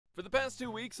For the past 2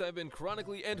 weeks, I've been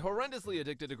chronically and horrendously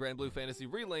addicted to Granblue Fantasy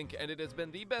Relink, and it has been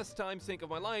the best time sink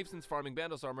of my life since farming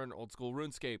Bandos armor in old school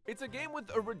RuneScape. It's a game with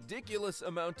a ridiculous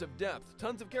amount of depth,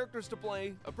 tons of characters to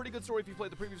play, a pretty good story if you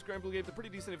played the previous Granblue games, pretty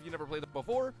decent if you never played it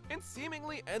before, and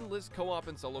seemingly endless co-op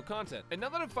and solo content. And now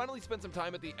that I've finally spent some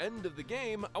time at the end of the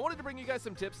game, I wanted to bring you guys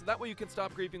some tips so that way you can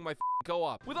stop griefing my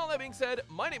co-op. With all that being said,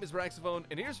 my name is Braxophone,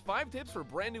 and here's 5 tips for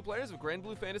brand new players of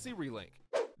Granblue Fantasy Relink.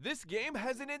 This game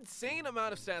has an insane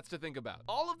amount of stats to think about.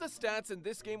 All of the stats in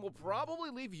this game will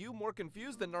probably leave you more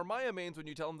confused than Narmaya mains when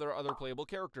you tell them there are other playable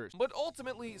characters. But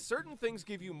ultimately, certain things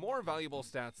give you more valuable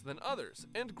stats than others,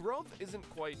 and growth isn't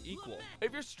quite equal.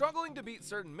 If you're struggling to beat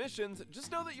certain missions,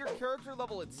 just know that your character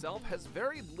level itself has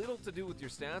very little to do with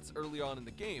your stats early on in the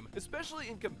game, especially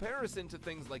in comparison to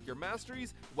things like your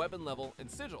masteries, weapon level, and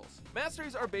sigils.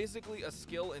 Masteries are basically a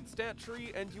skill and stat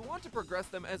tree, and you want to progress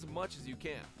them as much as you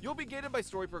can. You'll be gated by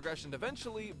story progression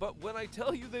eventually, but when I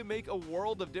tell you they make a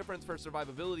world of difference for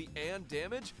survivability and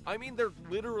damage, I mean they're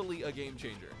literally a game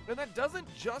changer. And that doesn't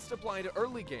just apply to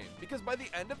early game, because by the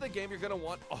end of the game you're going to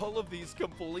want all of these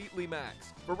completely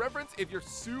maxed. For reference, if you're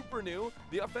super new,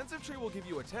 the offensive tree will give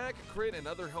you attack, crit, and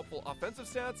other helpful offensive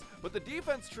stats, but the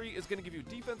defense tree is going to give you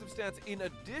defensive stats in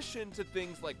addition to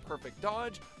things like perfect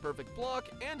dodge, perfect block,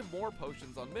 and more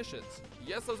potions on missions.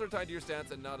 Yes, those are tied to your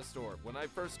stats and not a store. When I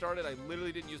first started, I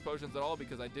literally didn't use potions at all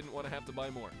because I didn't want to have to buy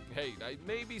more. Hey, I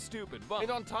may be stupid, but... And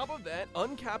on top of that,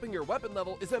 uncapping your weapon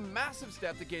level is a massive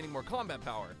step to gaining more combat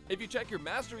power. If you check your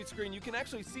mastery screen, you can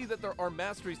actually see that there are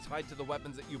masteries tied to the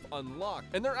weapons that you've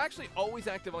unlocked, and they're actually always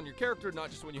active on your character,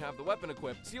 not just when you have the weapon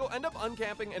equipped, so you'll end up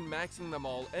uncapping and maxing them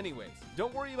all anyways.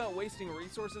 Don't worry about wasting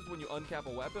resources when you uncap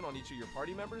a weapon on each of your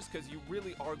party members, because you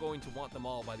really are going to want them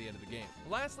all by the end of the game.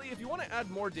 Lastly, if you want to add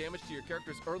more damage to your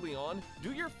characters early on,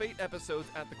 do your fate episodes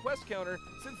at the quest counter,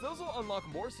 since those will unlock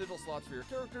more sigil slots for your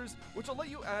characters, which will let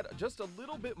you add just a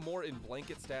little bit more in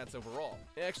blanket stats overall.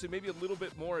 Actually, maybe a little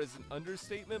bit more is an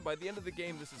understatement. By the end of the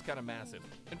game, this is kind of massive.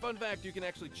 And fun fact, you can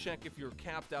actually check if you're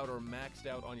capped out or maxed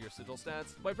out on your sigil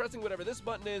stats by pressing whatever this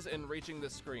button is and reaching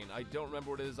this screen. I don't remember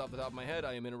what it is off the top of my head.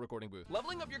 I am in a recording booth.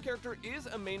 Leveling up your character is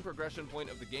a main progression point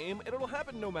of the game, and it'll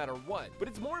happen no matter what, but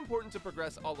it's more important to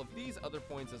progress all of these other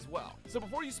points as well. So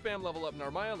before you spam level up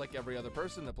Narmaya like every other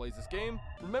person that plays this game,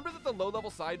 remember that the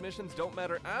low-level side missions don't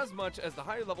matter as much as the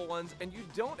higher level ones, and you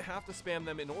don't have to spam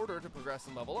them in order to progress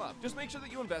and level up. Just make sure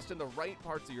that you invest in the right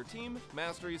parts of your team,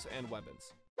 masteries, and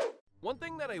weapons. One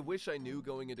thing that I wish I knew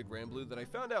going into Granblue that I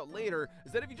found out later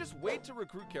is that if you just wait to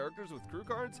recruit characters with crew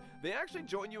cards, they actually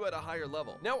join you at a higher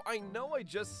level. Now, I know I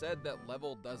just said that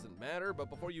level doesn't matter,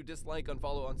 but before you dislike,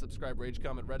 unfollow, unsubscribe, rage,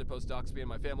 comment, Reddit post, dox me and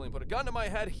my family, and put a gun to my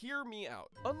head, hear me out.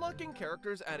 Unlocking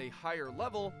characters at a higher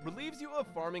level relieves you of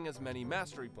farming as many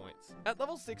mastery points. At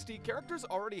level 60, characters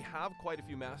already have quite a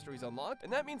few masteries unlocked,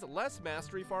 and that means less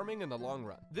mastery farming in the long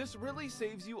run. This really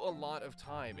saves you a lot of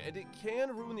time, and it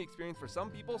can ruin the experience for some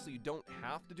people, so you don't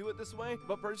have to do it this way,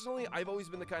 but personally, I've always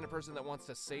been the kind of person that wants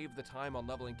to save the time on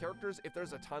leveling characters if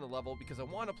there's a ton of level, because I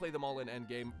want to play them all in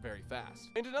endgame very fast.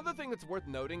 And another thing that's worth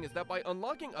noting is that by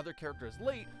unlocking other characters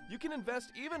late, you can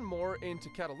invest even more into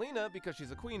Catalina because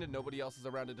she's a queen and nobody else is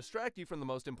around to distract you from the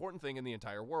most important thing in the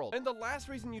entire world. And the last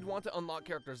reason you'd want to unlock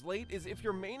characters late is if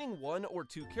you're maining 1 or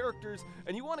 2 characters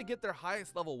and you want to get their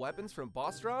highest level weapons from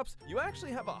boss drops, you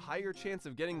actually have a higher chance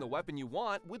of getting the weapon you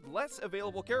want with less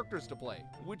available characters to play,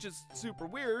 which is super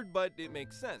weird, but it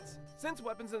makes sense. Since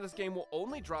weapons in this game will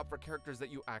only drop for characters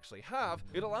that you actually have,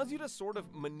 it allows you to sort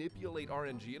of manipulate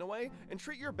RNG in a way and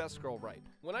treat your best girl right.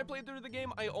 When I played through the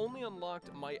game, I only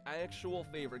unlocked my actual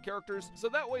favorite characters, so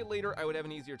that way later I would have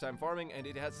an easier time farming, and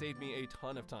it has saved me a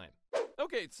ton of time.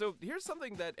 Okay, so here's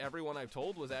something that everyone I've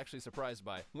told was actually surprised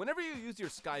by. Whenever you use your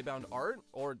Skybound art,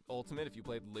 or Ultimate if you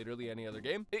played literally any other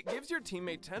game, it gives your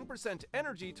teammate 10%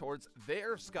 energy towards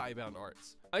their Skybound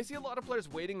arts. I see a lot of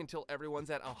players waiting until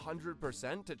everyone's at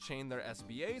 100% to chain their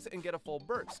SBAs and get a full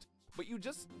burst. But you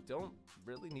just don't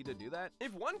really need to do that.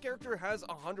 If one character has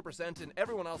 100% and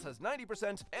everyone else has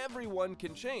 90%, everyone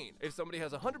can chain. If somebody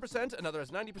has 100%, another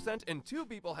has 90%, and 2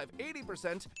 people have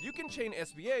 80%, you can chain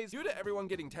SBAs due to everyone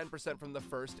getting 10% from the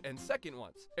first and second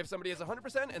ones. If somebody has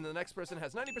 100% and the next person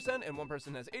has 90%, and one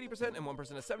person has 80%, and one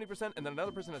person has 70%, and then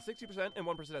another person has 60%, and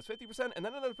one person has 50%, and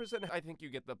then another person, I think you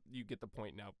get the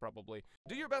point now, probably.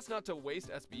 Do your best not to waste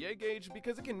SBA gauge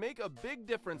because it can make a big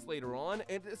difference later on,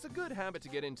 and it's a good habit to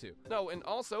get into. No, and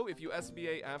also, if you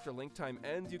SBA after link time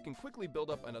ends, you can quickly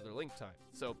build up another link time.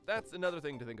 So that's another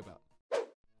thing to think about.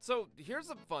 So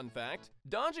here's a fun fact.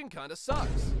 Dodging kinda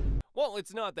sucks. Well,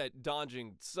 it's not that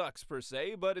dodging sucks per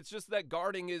se, but it's just that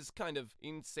guarding is kind of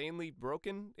insanely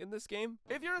broken in this game.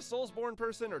 If you're a Soulsborne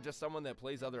person or just someone that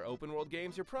plays other open world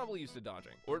games, you're probably used to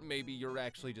dodging. Or maybe you're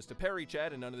actually just a parry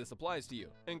Chad and none of this applies to you.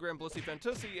 In Granblue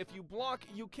Fantasy, if you block,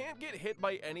 you can't get hit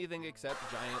by anything except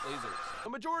giant lasers. A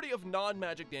majority of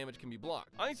non-magic damage can be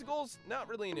blocked. Icicles, not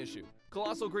really an issue.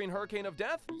 Colossal Green Hurricane of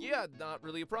Death? Yeah, not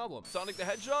really a problem. Sonic the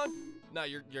Hedgehog? Nah,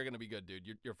 you're gonna be good, dude.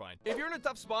 You're fine. If you're in a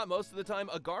tough spot most of the time,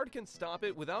 a guard can stop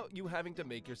it without you having to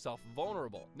make yourself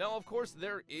vulnerable. Now, of course,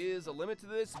 there is a limit to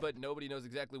this, but nobody knows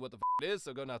exactly what the it is,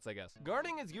 so go nuts, I guess.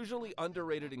 Guarding is usually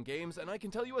underrated in games, and I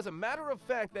can tell you as a matter of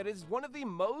fact that is one of the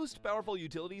most powerful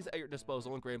utilities at your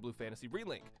disposal in Granblue Fantasy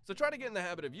Relink. So try to get in the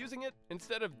habit of using it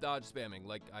instead of dodge spamming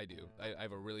like I do. I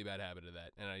have a really bad habit of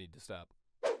that, and I need to stop.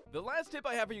 The last tip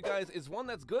I have for you guys is one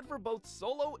that's good for both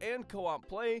solo and co-op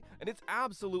play, and it's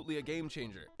absolutely a game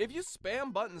changer. If you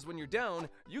spam buttons when you're down,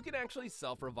 you can actually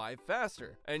self-revive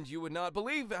faster. And you would not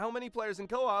believe how many players in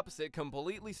co-op sit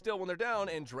completely still when they're down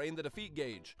and drain the defeat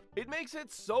gauge. It makes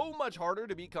it so much harder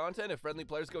to beat content if friendly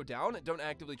players go down and don't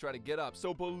actively try to get up.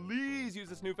 So please use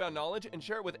this newfound knowledge and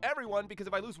share it with everyone, because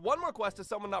if I lose one more quest to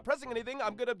someone not pressing anything,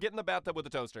 I'm gonna get in the bathtub with a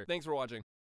toaster. Thanks for watching.